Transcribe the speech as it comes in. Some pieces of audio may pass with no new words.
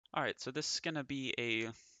All right, so this is going to be a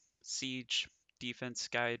Siege defense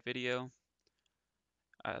guide video.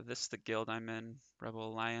 This is the guild I'm in,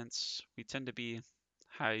 Rebel Alliance. We tend to be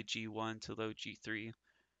high G1 to low G3.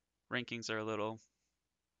 Rankings are a little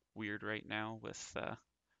weird right now with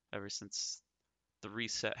ever since the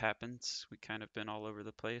reset happened. We kind of been all over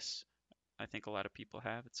the place. I think a lot of people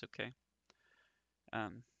have. It's okay.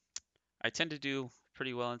 Um, I tend to do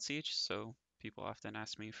pretty well in Siege, so people often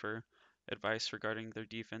ask me for advice regarding their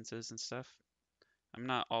defenses and stuff. I'm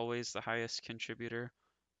not always the highest contributor,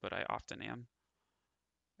 but I often am.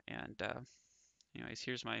 And anyways,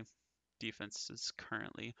 here's my defenses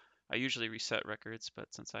currently. I usually reset records,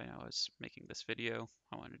 but since I know I was making this video,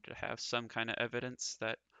 I wanted to have some kind of evidence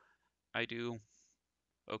that I do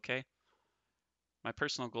okay. My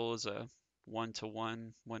personal goal is a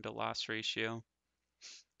 1-to-1 win-to-loss ratio.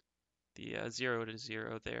 The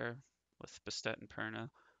 0-to-0 there with Bastet and Perna,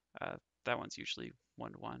 that one's usually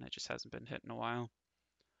 1-to-1. It just hasn't been hit in a while.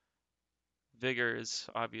 Vigor is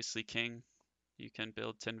obviously king. You can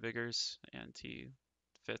build 10 vigors, and he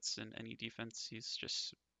fits in any defense. He's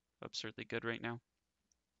just absurdly good right now.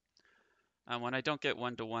 When I don't get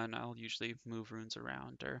 1-to-1, I'll usually move runes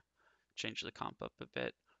around or change the comp up a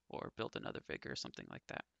bit or build another vigor or something like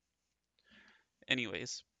that.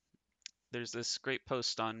 Anyways, there's this great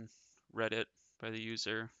post on Reddit by the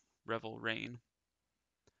user Revel Rain.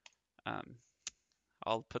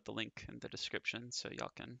 I'll put the link in the description so y'all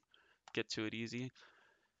can get to it easy,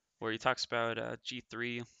 where he talks about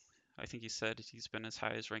G3. I think he said he's been as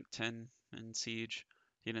high as rank 10 in Siege.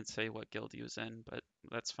 He didn't say what guild he was in, but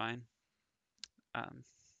that's fine. Um,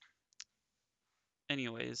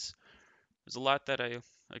 anyways, there's a lot that I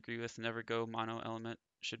agree with. Never go mono element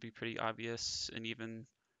should be pretty obvious, and even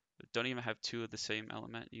don't even have two of the same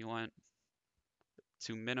element. You want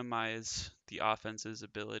to minimize the offense's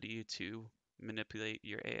ability to manipulate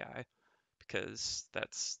your AI, because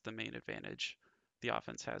that's the main advantage the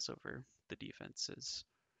offense has over the defense is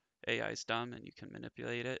AI is dumb and you can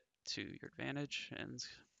manipulate it to your advantage and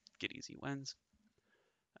get easy wins.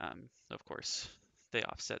 Of course, they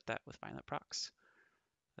offset that with violent procs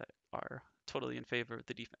that are totally in favor of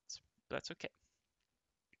the defense, but that's okay.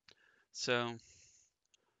 So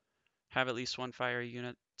have at least one fire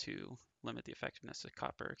unit to limit the effectiveness of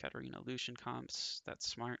Copper, Katarina, Lucian comps. That's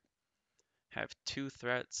smart. Have two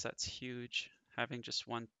threats. That's huge. Having just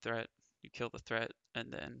one threat, you kill the threat,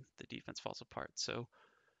 and then the defense falls apart. So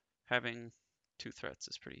having two threats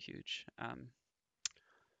is pretty huge. A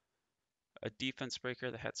defense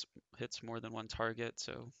breaker that hits more than one target,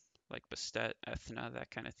 so like Bastet, Ethna,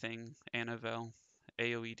 that kind of thing, Annabelle,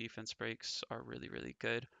 AoE defense breaks are really, really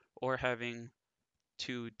good. Or having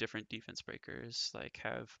two different defense breakers, like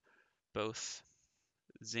have both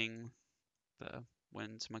Zing, the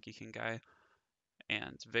Winds Monkey King guy,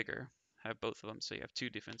 and Vigor. Have both of them, so you have two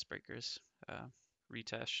defense breakers.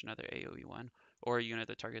 Retest, another AoE one, or a unit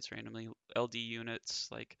that targets randomly. LD units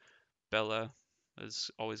like Bella is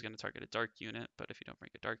always going to target a dark unit, but if you don't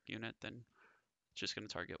bring a dark unit, then it's just going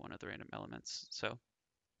to target one of the random elements. So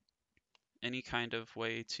any kind of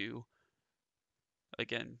way to,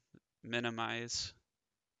 again, minimize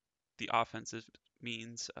the offensive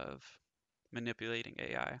means of manipulating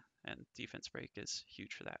AI, and defense break is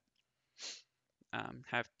huge for that.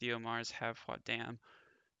 Have Theomars, have Huadam.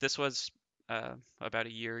 This was about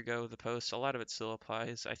a year ago, the post. A lot of it still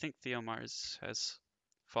applies. I think Theomars has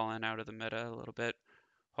fallen out of the meta a little bit.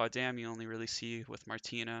 Huadam you only really see with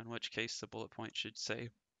Martina, in which case the bullet point should say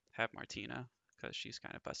have Martina, because she's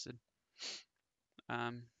kind of busted.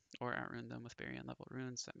 Or outrune them with Baryon level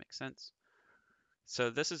runes, that makes sense. So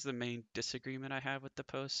this is the main disagreement I have with the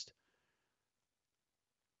post,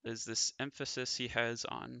 is this emphasis he has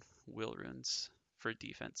on will runes for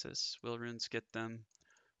defenses. Will runes get them,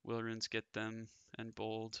 will runes get them, and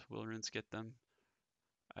bold, will runes get them.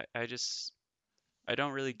 I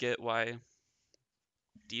don't really get why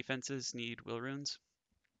defenses need will runes.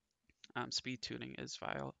 Speed tuning is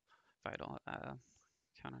vital.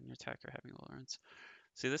 Count on your attacker having will runes.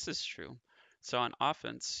 See, this is true. So on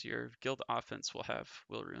offense, your guild offense will have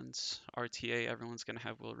will runes. RTA, everyone's going to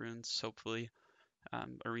have will runes, hopefully.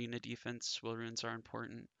 Arena defense, will runes are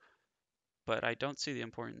important. But I don't see the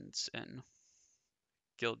importance in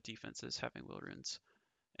guild defenses having will runes.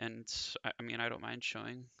 And I mean, I don't mind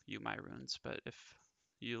showing you my runes, but if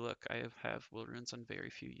you look, I have will runes on very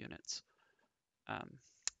few units.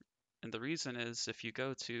 And the reason is if you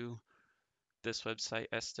go to this website,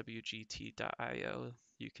 swgt.io,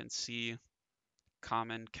 you can see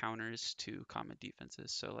common counters to common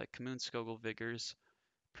defenses. So like Kamoon Skogul Vigors,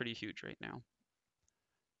 pretty huge right now.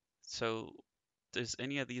 So does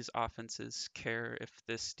any of these offenses care if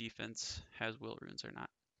this defense has will runes or not?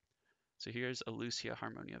 So here's Elucia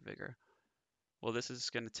Harmonia Vigor. Well, this is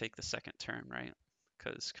going to take the second turn, right?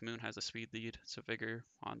 Because Kamoon has a speed lead, so Vigor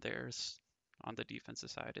on theirs, on the defensive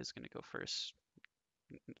side, is going to go first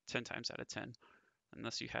 10 times out of 10.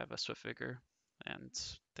 Unless you have a Swift Vigor and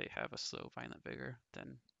they have a slow Violent Vigor,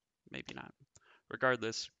 then maybe not.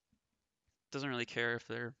 Regardless, doesn't really care if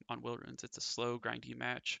they're on will runes. It's a slow, grindy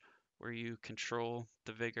match where you control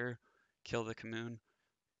the Vigor, kill the Kamoon,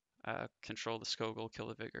 control the Skogul, kill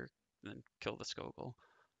the Vigor, then kill the Skogul.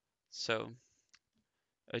 So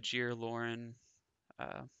Ajir, Lauren,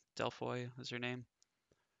 Delphoy is her name.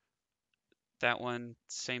 That one,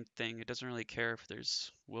 same thing. It doesn't really care if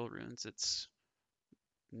there's will runes. It's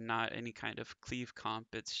not any kind of cleave comp.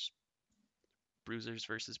 It's bruisers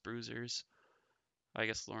versus bruisers. I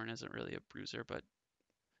guess Lauren isn't really a bruiser, but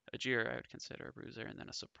Ajir I would consider a bruiser, and then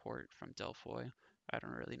a support from Delphoy. I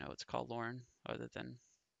don't really know what's called Lauren other than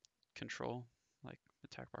control, like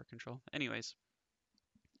attack bar control. Anyways,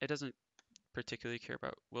 it doesn't particularly care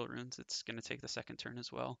about will runes. It's going to take the second turn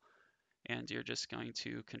as well, and you're just going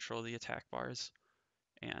to control the attack bars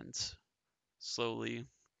and slowly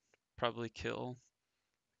probably kill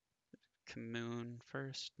Kamoon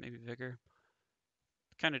first, maybe Vigor.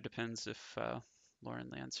 Kind of depends if Lauren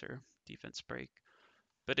lands her defense break.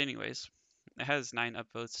 But anyways, it has 9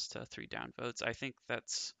 upvotes to 3 downvotes. I think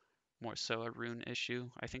that's more so a rune issue.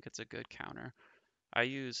 I think it's a good counter. I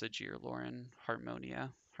use a Ajir Lauren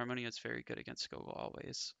Harmonia. Harmonia is very good against Skogul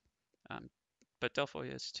always. But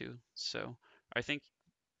Delphoy is too. So I think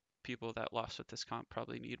people that lost with this comp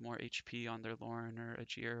probably need more HP on their Lauren or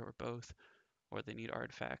Ajir or both, or they need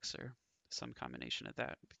artifacts or some combination of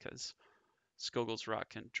that, because Skogul's rock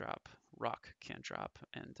can drop,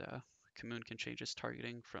 and Kamoon can change his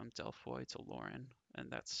targeting from Delphoy to Lauren, and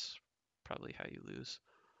that's probably how you lose.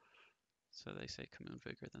 So they say Kamoon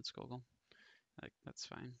Vigor than Skogul. Like, that's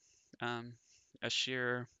fine.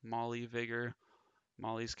 Ashir, Molly, Vigor.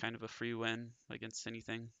 Molly's kind of a free win against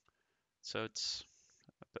anything. So it's,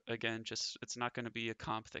 again, just it's not going to be a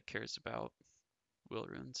comp that cares about will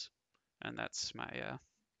runes. And that's my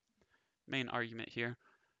main argument here.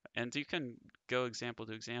 And you can go example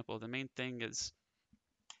to example. The main thing is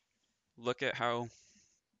look at how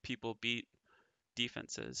people beat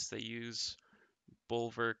defenses. They use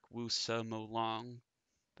Bulwark, Wusa, Molong.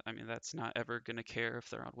 I mean, that's not ever going to care if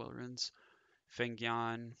they're on will runes.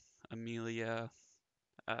 Fengyan, Amelia,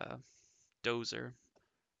 uh, Dozer.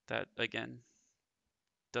 That, again,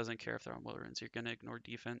 doesn't care if they're on will runes. You're going to ignore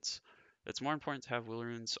defense. It's more important to have will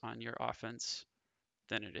runes on your offense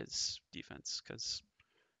than it is defense, because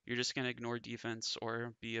you're just going to ignore defense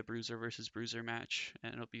or be a bruiser versus bruiser match,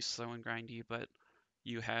 and it'll be slow and grindy, but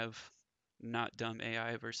you have not dumb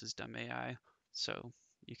AI versus dumb AI, so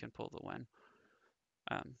you can pull the win.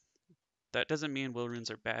 That doesn't mean will runes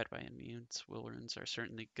are bad by any means. Will runes are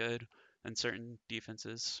certainly good, and certain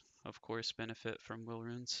defenses, of course, benefit from will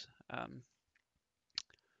runes.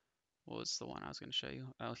 What was the one I was going to show you?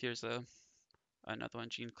 Oh, here's another one,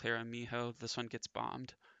 Jean Clara Miho. This one gets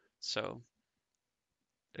bombed, so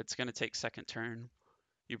it's going to take second turn.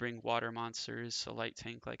 You bring water monsters, a light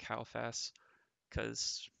tank like Howlfast,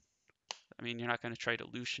 because, I mean, you're not going to try to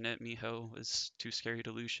Lucian it. Miho is too scary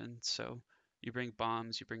to Lucian, so you bring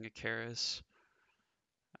bombs, you bring a Karis.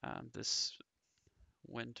 This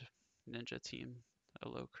Wind Ninja team, a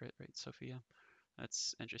low crit, right, Sophia?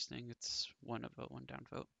 That's interesting. It's one upvote, one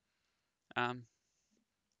downvote.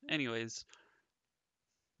 Anyways,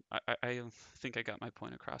 I think I got my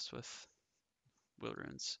point across with will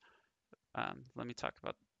runes. Let me talk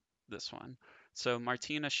about this one. So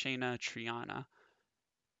Martina, Shayna, Triana.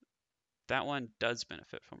 That one does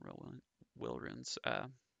benefit from will runes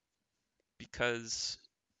because,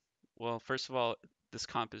 well, first of all, this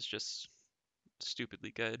comp is just stupidly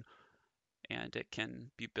good, and it can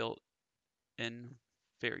be built in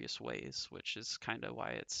various ways, which is kind of why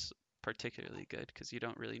it's particularly good, because you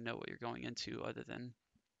don't really know what you're going into other than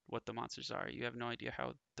what the monsters are. You have no idea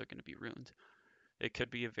how they're going to be ruined. It could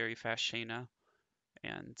be a very fast Shayna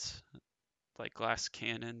and like glass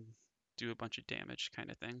cannon, do a bunch of damage kind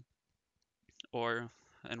of thing. Or,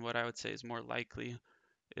 and what I would say is more likely,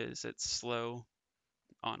 is it's slow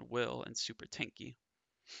on will and super tanky.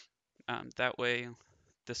 That way,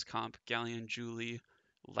 this comp, Galleon, Julie,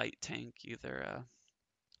 light tank, either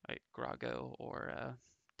like Grago or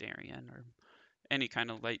Darien or any kind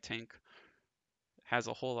of light tank, has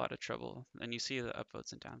a whole lot of trouble. And you see the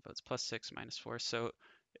upvotes and downvotes, +6, -4. So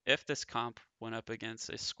if this comp went up against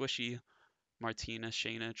a squishy Martina,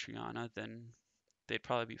 Shayna, Triana, then they'd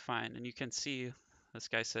probably be fine. And you can see This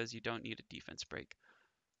guy says you don't need a defense break.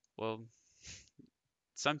 Well,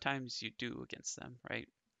 sometimes you do against them, right?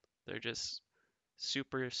 They're just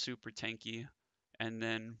super, super tanky, and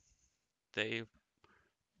then they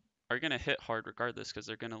are going to hit hard regardless because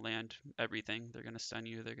they're going to land everything. They're going to stun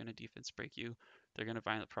you, they're going to defense break you, they're going to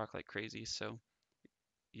violent proc like crazy. So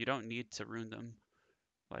you don't need to rune them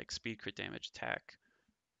like speed, crit damage, attack.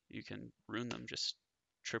 You can rune them just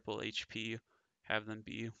triple HP, have them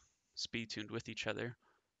be speed tuned with each other,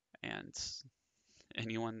 and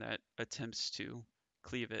anyone that attempts to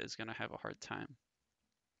cleave it is going to have a hard time.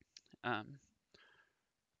 Um,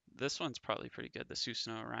 this one's probably pretty good, the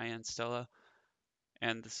Susanoo Orion Stella.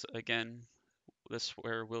 And this, again, this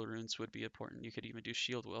where will runes would be important. You could even do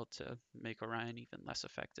shield will to make Orion even less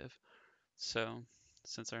effective. So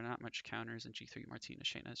since there are not much counters in G3 Martina,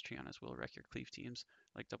 Shayna's, Triana's will wreck your cleave teams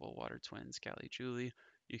like double water twins, Galley, Julie,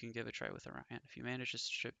 you can give a try with Orion. If you manage to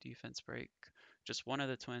strip defense break just one of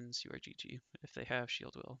the twins, you are GG. If they have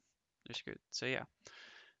shield will, they're screwed. So yeah,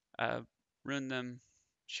 uh, rune them,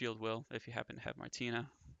 shield will if you happen to have Martina.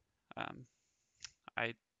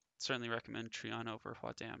 I certainly recommend Triana over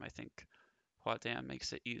Huadam. I think Huadam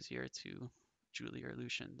makes it easier to Julie or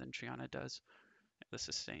Lucian than Triana does. The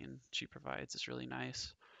sustain she provides is really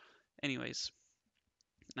nice. Anyways,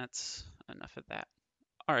 that's enough of that.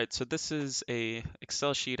 Alright, so this is a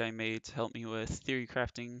Excel sheet I made to help me with theory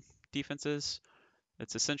crafting defenses.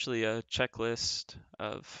 It's essentially a checklist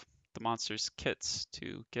of the monster's kits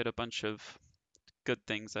to get a bunch of good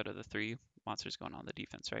things out of the 3 monsters going on the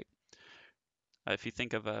defense, right? If you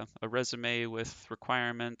think of a resume with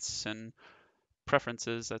requirements and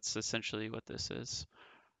preferences, that's essentially what this is.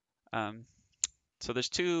 So there's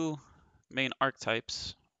 2 main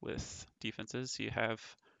archetypes with defenses. You have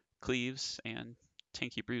cleaves and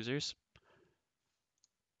tanky bruisers.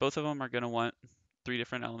 Both of them are going to want 3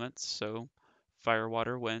 different elements, so fire,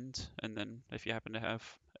 water, wind, and then if you happen to have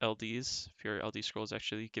LDs, if your LD scrolls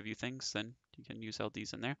actually give you things, then you can use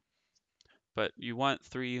LDs in there. But you want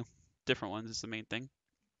 3 different ones is the main thing.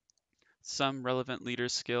 Some relevant leader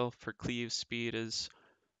skill for cleave speed is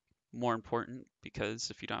more important because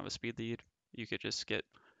if you don't have a speed lead, you could just get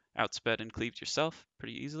outsped and cleaved yourself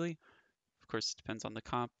pretty easily. Of course, it depends on the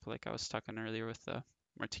comp. Like I was talking earlier with the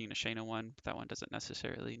Martina Shayna one, that one doesn't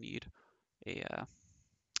necessarily need a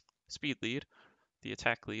speed lead. The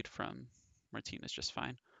attack lead from Martina is just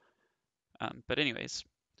fine. But anyways,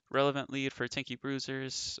 relevant lead for tanky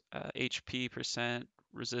bruisers, HP percent,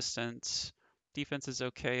 resistance, defense is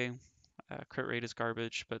okay, crit rate is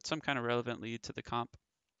garbage, but some kind of relevant lead to the comp.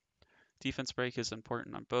 Defense break is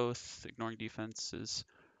important on both. Ignoring defense is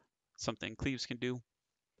something cleaves can do.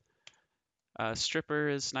 Stripper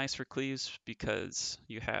is nice for cleaves because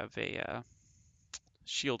you have a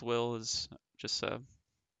shield will is just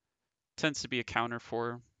tends to be a counter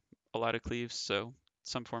for a lot of cleaves, so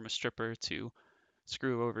some form of stripper to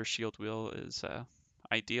screw over shield will is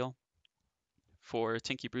ideal. For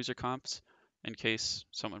tanky bruiser comps, in case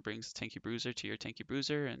someone brings a tanky bruiser to your tanky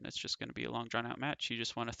bruiser and it's just going to be a long drawn out match, you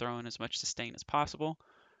just want to throw in as much sustain as possible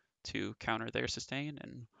to counter their sustain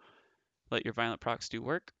and let your violent procs do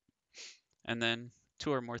work. And then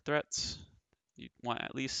 2 or more threats, you want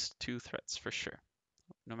at least 2 threats for sure,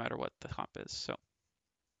 no matter what the comp is. So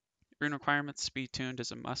rune requirements, speed tuned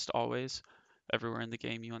is a must always. Everywhere in the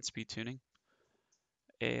game you want speed tuning.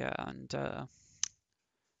 And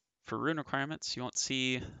for rune requirements, you won't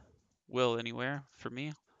see will anywhere for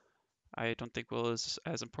me. I don't think will is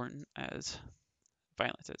as important as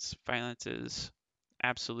violent is. Violent is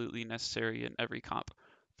absolutely necessary in every comp.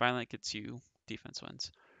 Violent gets you defense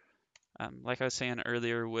wins. Like I was saying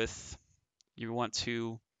earlier, with you want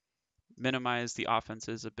to minimize the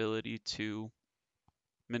offense's ability to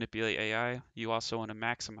manipulate AI, you also want to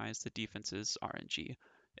maximize the defense's RNG,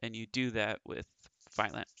 and you do that with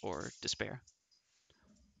violent or despair.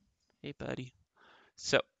 Hey, buddy.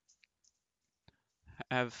 So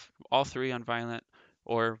have all 3 on violent,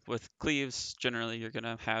 or with cleaves, generally you're going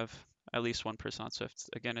to have at least 1 person on Swift.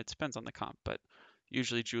 Again, it depends on the comp, but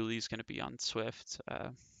usually Julie's going to be on Swift.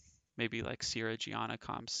 Maybe like Sierra Gianna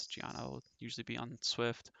comps. Gianna will usually be on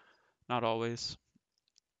Swift. Not always.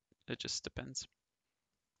 It just depends.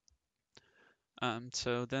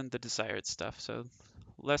 So then the desired stuff. So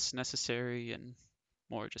less necessary and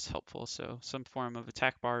more just helpful. So some form of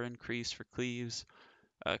attack bar increase for cleaves.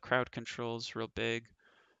 Crowd control's real big.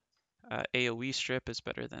 AoE strip is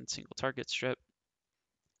better than single target strip.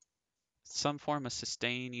 Some form of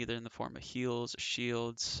sustain, either in the form of heals or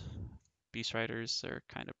shields. Beast Riders are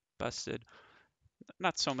kind of busted.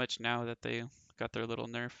 Not so much now that they got their little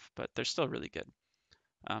nerf, but they're still really good.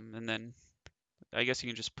 And then I guess you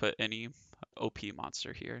can just put any OP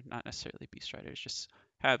monster here, not necessarily Beast Riders. Just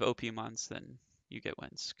have OP mons, then you get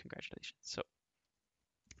wins. Congratulations. So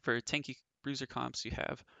for tanky bruiser comps, you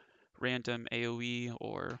have random AoE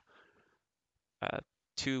or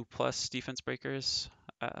 2+ defense breakers.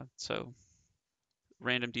 So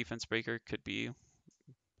random defense breaker could be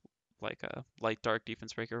like a light dark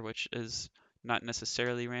defense breaker, which is not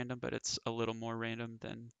necessarily random, but it's a little more random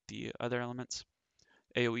than the other elements.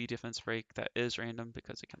 AoE defense break that is random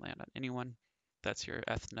because it can land on anyone. That's your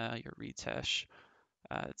Ethna, your Retesh,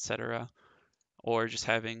 etc. Or just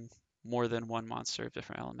having more than one monster of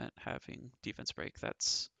different element having defense break.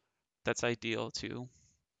 That's ideal to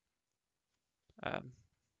um,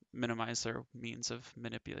 minimize their means of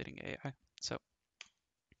manipulating AI. So,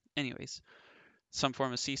 anyways, some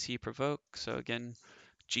form of CC provoke. So again,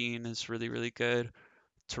 Jean is really, really good.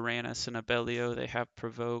 Tyrannus and Abellio, they have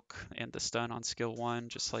provoke and the stun on skill 1,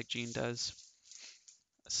 just like Jean does.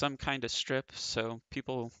 Some kind of strip, so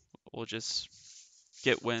people will just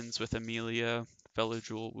get wins with Amelia,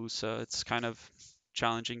 Velojul, Wusa. It's kind of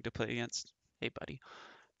challenging to play against. Hey, buddy.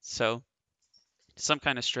 So some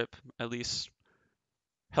kind of strip at least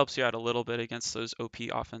helps you out a little bit against those OP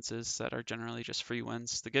offenses that are generally just free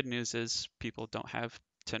wins. The good news is people don't have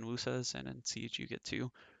 10 Wusas, and in Siege you get to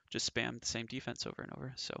just spam the same defense over and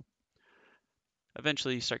over. So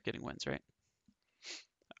eventually you start getting wins, right?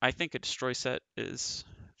 I think a destroy set is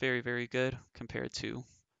very, very good compared to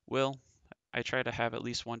Will. I try to have at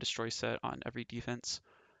least one destroy set on every defense,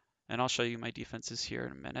 and I'll show you my defenses here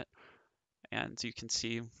in a minute. And you can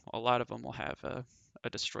see a lot of them will have a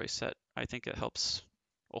destroy set. I think it helps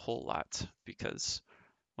a whole lot because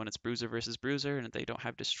when it's bruiser versus bruiser and they don't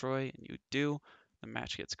have destroy and you do, the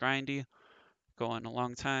match gets grindy, going a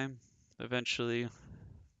long time. Eventually,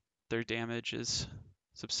 their damage is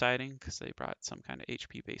subsiding because they brought some kind of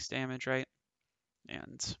HP based damage, right?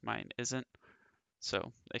 And mine isn't,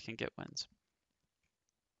 so they can get wins.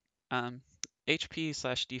 HP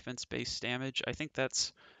slash defense based damage, I think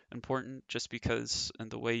that's important just because in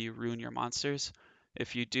the way you ruin your monsters,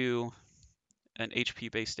 if you do an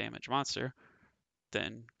HP based damage monster,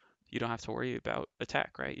 then you don't have to worry about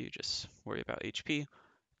attack, right? You just worry about HP,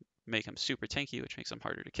 make him super tanky, which makes him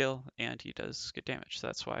harder to kill, and he does good damage. So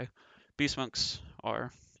that's why Beast Monks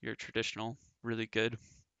are your traditional, really good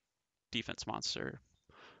defense monster.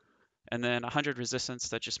 And then 100 resistance,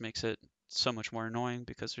 that just makes it so much more annoying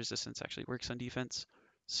because resistance actually works on defense.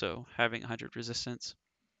 So having 100 resistance,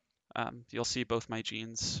 you'll see both my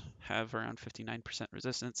genes have around 59%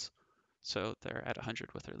 resistance. So they're at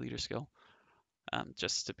 100 with their leader skill,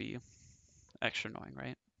 just to be extra annoying,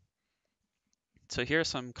 right? So here are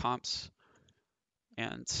some comps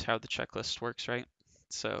and how the checklist works, right?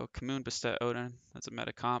 So Kamun, Bastet, Odin, that's a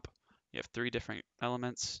meta comp. You have 3 different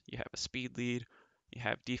elements. You have a speed lead, you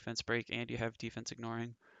have defense break, and you have defense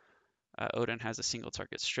ignoring. Odin has a single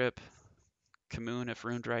target strip. Kamun, if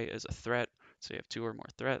runed right, is a threat, so you have 2 or more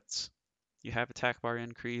threats. You have attack bar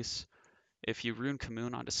increase. If you rune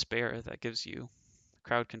Kamun on Despair, that gives you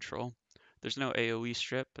crowd control. There's no AoE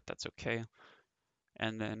strip, but that's okay.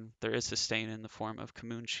 And then there is sustain in the form of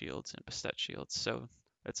Kamun shields and Bastet shields. So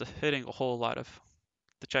it's hitting a whole lot of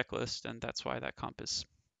the checklist, and that's why that comp is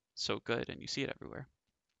so good and you see it everywhere.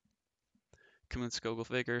 Kamun Skogul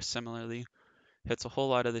Vigor similarly hits a whole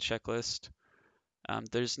lot of the checklist.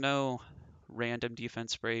 There's no random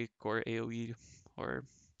defense break or AoE or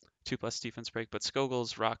 2+ defense break, but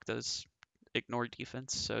Skogul's rock does ignore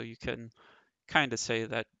defense, so you can kind of say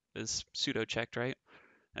that is pseudo checked, right?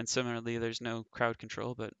 And similarly, there's no crowd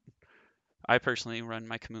control, but I personally run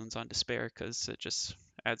my Kamoons on Despair because it just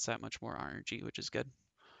adds that much more RNG, which is good.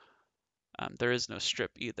 There is no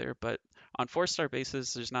strip either, but on 4-star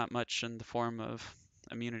bases, there's not much in the form of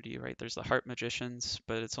immunity, right? There's the Heart Magicians,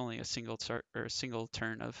 but it's only a single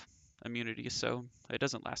turn of immunity, so it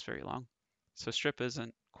doesn't last very long. So strip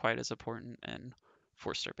isn't quite as important in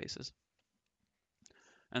 4-star bases.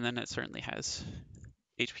 And then it certainly has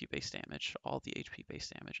HP based damage, all the HP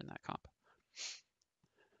based damage in that comp.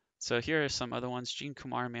 So here are some other ones. Gene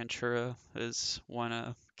Kumar Manchura is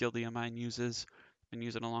one guildie of mine uses. Been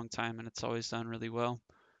using a long time and it's always done really well.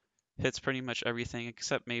 Hits pretty much everything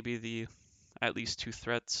except maybe the at least 2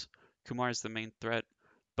 threats. Kumar is the main threat,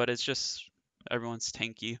 but it's just everyone's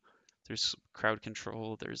tanky. There's crowd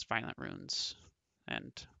control, there's violent runes,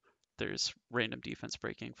 and there's random defense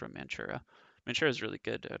breaking from Manchura. Manchura is really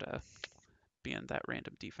good at being that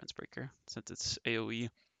random defense breaker since it's AoE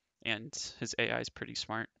and his AI is pretty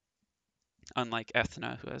smart. Unlike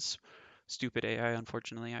Ethna, who has stupid AI,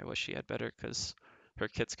 unfortunately. I wish she had better because her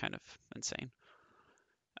kit's kind of insane.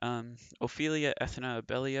 Ophelia, Ethna,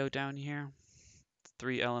 Abellio down here.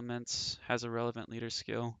 3 elements, has a relevant leader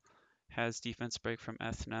skill, has defense break from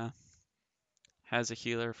Ethna, has a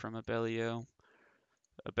healer from Abellio.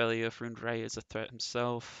 Abellio, if runed right, is a threat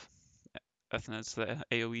himself. Ethna's the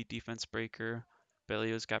AoE defense breaker.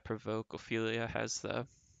 Abellio's got provoke. Ophelia has the,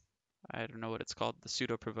 I don't know what it's called, the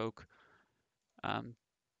pseudo provoke.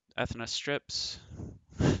 Ethna strips.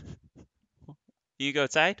 You go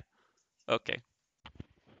outside? Okay.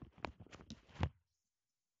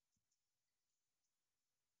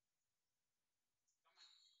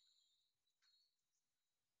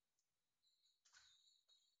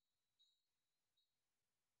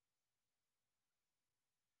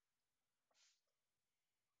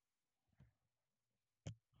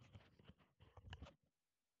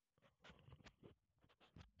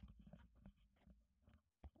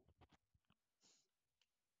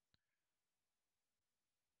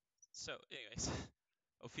 So, anyways,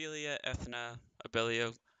 Ophelia, Ethna,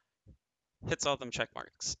 Abellio hits all them check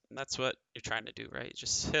marks. And that's what you're trying to do, right?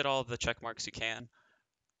 Just hit all the check marks you can,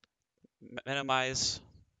 minimize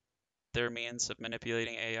their means of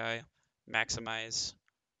manipulating AI, maximize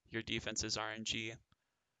your defense's RNG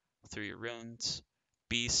through your runes,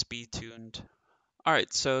 be speed tuned.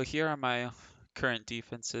 Alright, so here are my current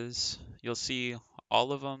defenses. You'll see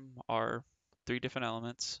all of them are 3 different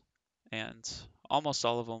elements, and almost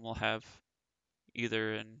all of them will have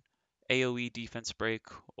either an AoE defense break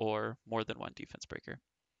or more than one defense breaker.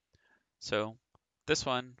 So this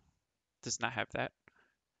one does not have that.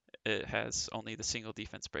 It has only the single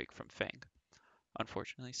defense break from Fang,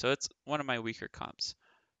 unfortunately. So it's one of my weaker comps.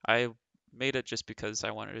 I made it just because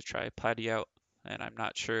I wanted to try Platy out, and I'm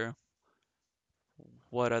not sure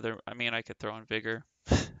what other. I mean, I could throw in Vigor,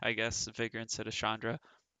 I guess, Vigor instead of Chandra,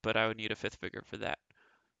 but I would need a 5th Vigor for that.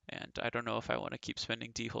 And I don't know if I want to keep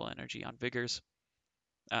spending D-hole energy on Vigors.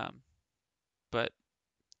 Um, but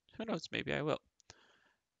who knows? Maybe I will.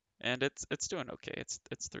 And it's doing okay.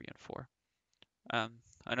 It's 3 and 4.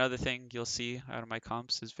 Another thing you'll see out of my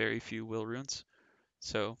comps is very few will runes.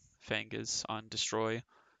 So Fang is on destroy,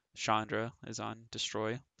 Chandra is on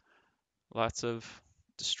destroy, lots of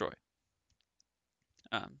destroy.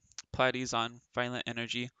 Platy's on violent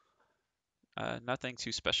energy, nothing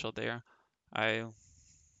too special there. I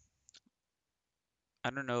I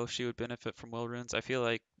don't know if she would benefit from will runes. I feel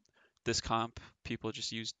like this comp people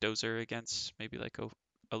just use Dozer against, maybe like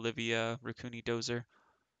Olivia Raccoony Dozer,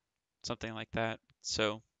 something like that.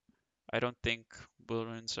 So I don't think will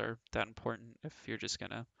runes are that important if you're just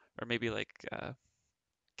gonna, or maybe like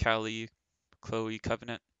Callie, Chloe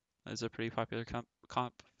Covenant is a pretty popular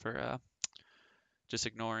comp for just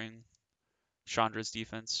ignoring Chandra's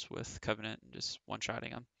defense with Covenant and just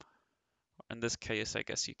one-shotting him. In this case, I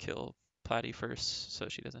guess you kill Platy first so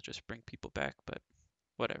she doesn't just bring people back, but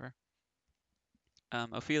whatever.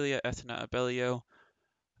 Ophelia, Ethna, Abellio,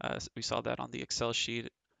 we saw that on the Excel sheet.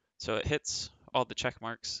 So it hits all the check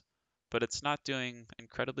marks, but it's not doing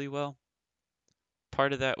incredibly well.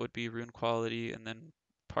 Part of that would be rune quality, and then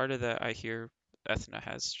part of that I hear Ethna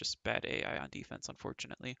has just bad AI on defense,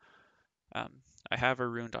 unfortunately. I have her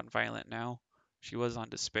runed on Violent now. She was on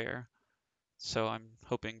Despair, so I'm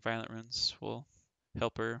hoping Violent runes will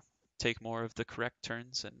help her take more of the correct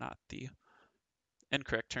turns and not the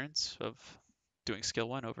incorrect turns of doing skill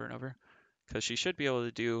 1 over and over. Because she should be able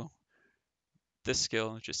to do this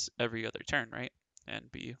skill just every other turn, right?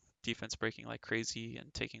 And be defense breaking like crazy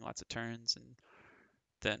and taking lots of turns. And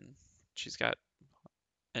then she's got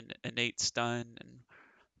an innate stun and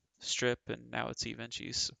strip, and now it's even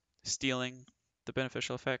she's stealing the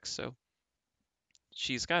beneficial effects. So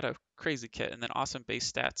she's got a crazy kit and then awesome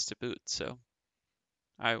base stats to boot. So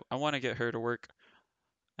I want to get her to work.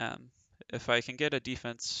 Um, if I can get a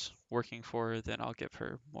defense working for her, then I'll give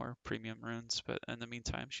her more premium runes. But in the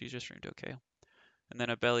meantime, she's just runed okay. And then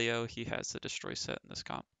Abellio, he has the destroy set in this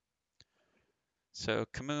comp. So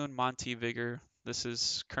Kamoon, Monty, Vigor. This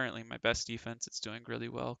is currently my best defense. It's doing really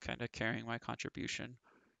well, kind of carrying my contribution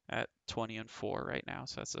at 20 and 4 right now.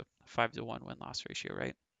 So that's a 5-to-1 win-loss ratio,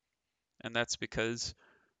 right? And that's because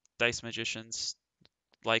Dice Magicians,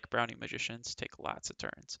 like Brownie Magicians, take lots of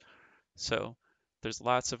turns. So there's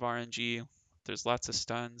lots of RNG, there's lots of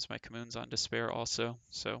stuns. My Kamoon's on Despair also,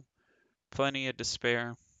 so plenty of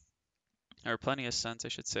Despair, or plenty of stuns, I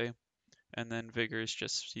should say. And then Vigor is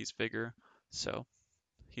just, he's Vigor, so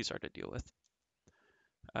he's hard to deal with.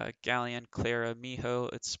 Galleon, Clara,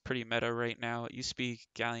 Miho, it's pretty meta right now. It used to be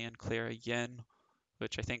Galleon, Clara, Yen,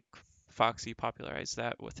 which I think Foxy popularized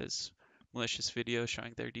that with his malicious video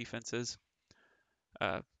showing their defenses.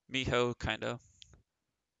 Miho kind of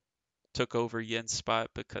took over Yen's spot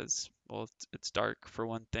because, well, it's dark for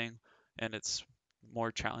one thing, and it's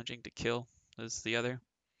more challenging to kill. is the other.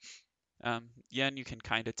 Yen you can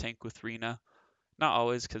kind of tank with Rena. Not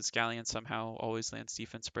always, because Galleon somehow always lands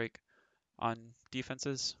defense break on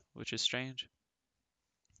defenses, which is strange.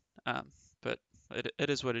 But it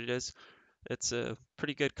is what it is. It's a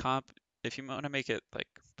pretty good comp. If you want to make it like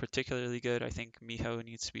particularly good, I think Miho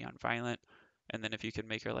needs to be on violent. And then if you can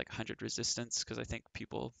make her like 100 resistance, because I think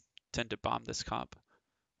people tend to bomb this comp.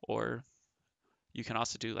 Or you can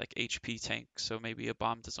also do like HP tank, so maybe a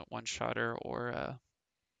bomb doesn't one-shot her, or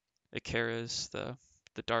Ikara's the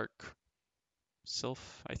dark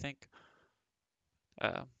sylph, I think.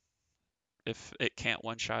 Uh, if it can't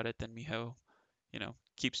one-shot it, then Miho,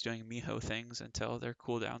 keeps doing Miho things until their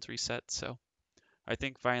cooldowns reset. So I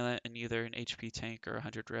think Violent in either an HP tank or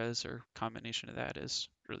 100 res or combination of that is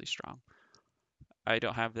really strong. I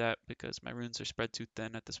don't have that because my runes are spread too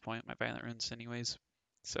thin at this point, my Violent runes anyways.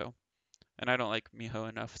 So, and I don't like Miho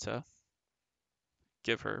enough to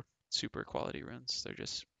give her super quality runes.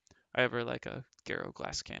 I have her like a Garo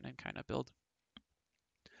Glass Cannon kind of build.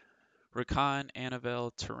 Rakan,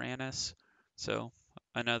 Annabelle, Tyrannus. So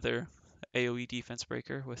another AoE defense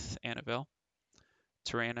breaker with Annabelle.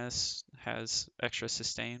 Tyrannus has extra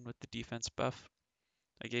sustain with the defense buff.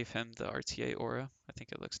 I gave him the RTA aura. I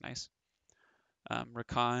think it looks nice.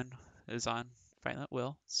 Rakan is on Violent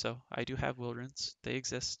Will, so I do have Will runes. They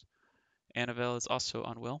exist. Annabelle is also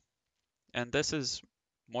on Will. And this is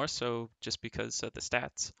more so just because of the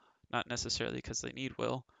stats, not necessarily because they need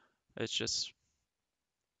Will. It's just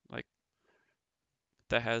like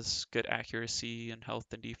that has good accuracy and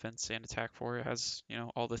health and defense and attack for it. It has,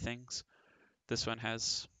 all the things. This one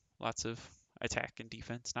has lots of attack and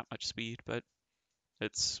defense, not much speed, but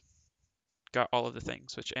it's got all of the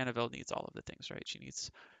things, which Annabelle needs all of the things, right? She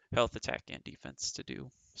needs health, attack, and defense to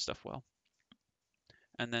do stuff well.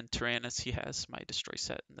 And then Tyrannus, he has my destroy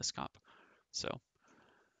set in this comp. So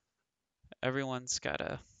everyone's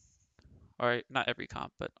got or not every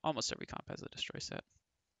comp, but almost every comp has a destroy set.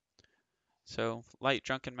 So Light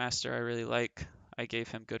Drunken Master I really like. I gave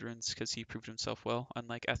him good runes because he proved himself well,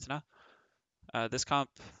 unlike Ethna. This comp,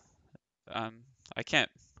 I can't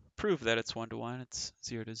prove that it's 1-to-1. It's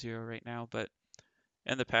 0-to-0 right now, but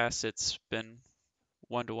in the past it's been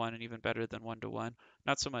 1-to-1 and even better than 1-to-1.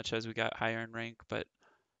 Not so much as we got higher in rank, but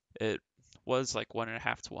it was like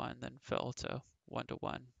 1.5-to-1, then fell to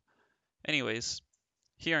 1-to-1. Anyways,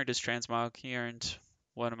 he earned his transmog. He earned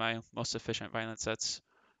one of my most efficient violent sets.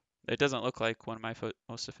 It doesn't look like one of my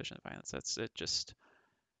most efficient violent sets. It just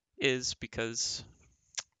is because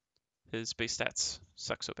his base stats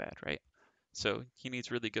suck so bad, right? So he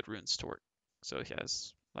needs really good runes to work. So he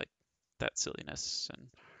has like that silliness and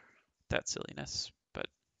that silliness. But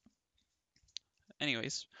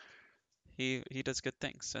anyways, he does good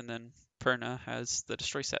things. And then Perna has the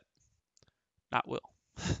destroy set, not Will.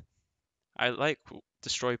 I like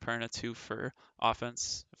destroy Perna too for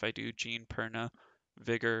offense. If I do Gene Perna,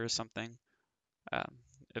 Vigor or something, um,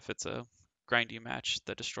 if it's a grindy match,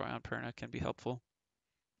 the destroy on Perna can be helpful.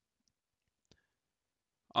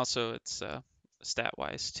 Also, it's stat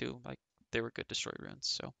wise too. Like they were good destroy runes.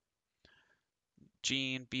 So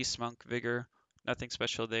Gene, Beast Monk, Vigor, nothing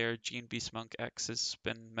special there. Gene, Beast Monk X has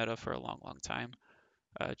been meta for a long, long time.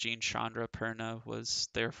 Gene, Chandra, Perna was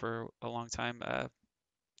there for a long time.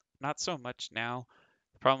 Not so much now.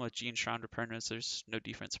 The problem with Gene, Chandra, Perna is there's no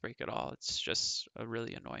defense break at all. It's just a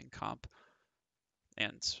really annoying comp.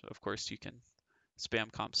 And of course, you can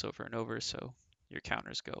spam comps over and over, so your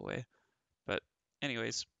counters go away. But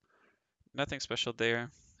anyways, nothing special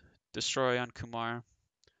there. Destroy on Kumar.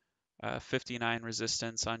 59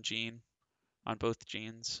 resistance on Gene, on both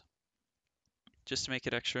Genes, just to make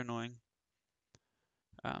it extra annoying.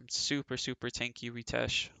 Super, super tanky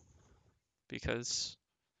Ritesh, because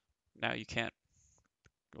now you can't,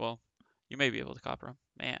 well, you may be able to copper him.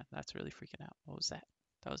 Man, that's really freaking out. What was that?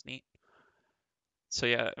 That was neat. So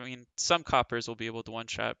yeah, I mean, some coppers will be able to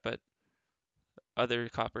one-shot, but other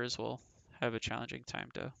coppers will have a challenging time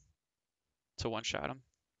to one-shot him.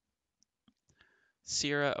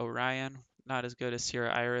 Sierra Orion, not as good as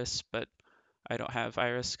Sierra Iris, but I don't have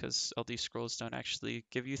Iris because LD scrolls don't actually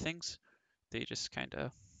give you things. They just kind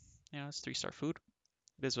of, it's 3-star food.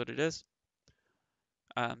 It is what it is.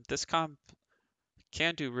 This comp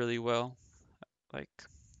can do really well. Like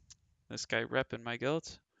this guy Rep in my guild,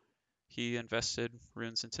 he invested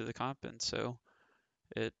runes into the comp, and so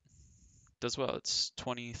it does well. It's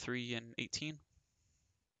 23 and 18.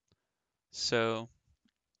 So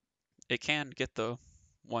it can get the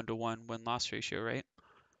 1-to-1 win-loss ratio, right?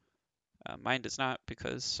 Mine does not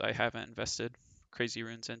because I haven't invested crazy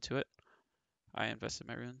runes into it. I invested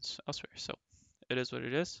my runes elsewhere, so it is what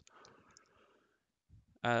it is.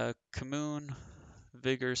 Camoon,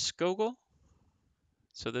 Vigor, Skogel.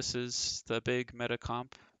 So this is the big meta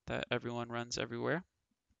comp that everyone runs everywhere.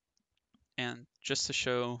 And just to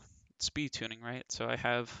show speed tuning, right? So I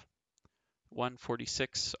have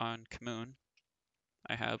 146 on Camoon,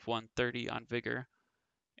 I have 130 on Vigor,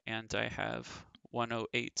 and I have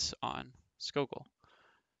 108 on Skogel.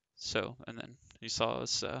 So, and then you saw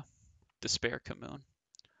this Despair Camoon.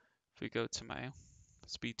 If we go to my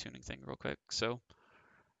speed tuning thing real quick. So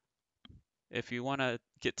if you want to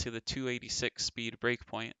get to the 286 speed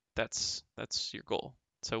breakpoint, that's your goal.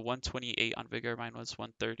 So 128 on Vigor, mine was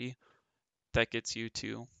 130. That gets you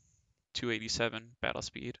to 287 battle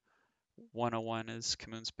speed. 101 is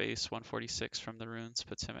Camoon's base, 146 from the runes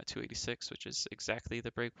puts him at 286, which is exactly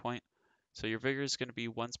the breakpoint. So your Vigor is going to be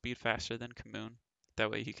one speed faster than Camoon.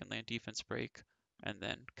 That way he can land defense break, and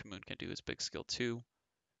then Camoon can do his big skill 2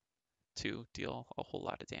 to deal a whole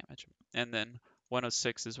lot of damage. And then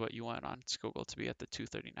 106 is what you want on Skogel to be at the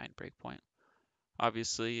 239 breakpoint.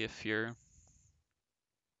 Obviously, if you're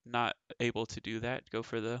not able to do that, go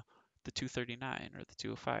for the 239 or the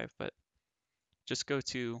 205, but just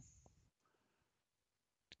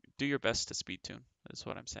do your best to speed tune, is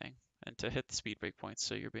what I'm saying, and to hit the speed breakpoints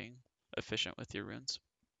so you're being efficient with your runes.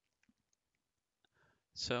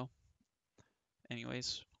 So,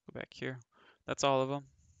 anyways, go back here. That's all of them.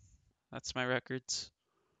 That's my records.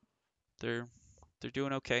 They're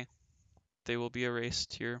doing okay. They will be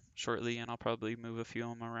erased here shortly, and I'll probably move a few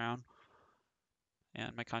of them around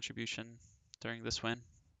and my contribution during this win.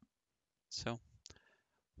 So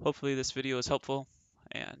hopefully this video is helpful,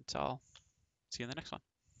 and I'll see you in the next one.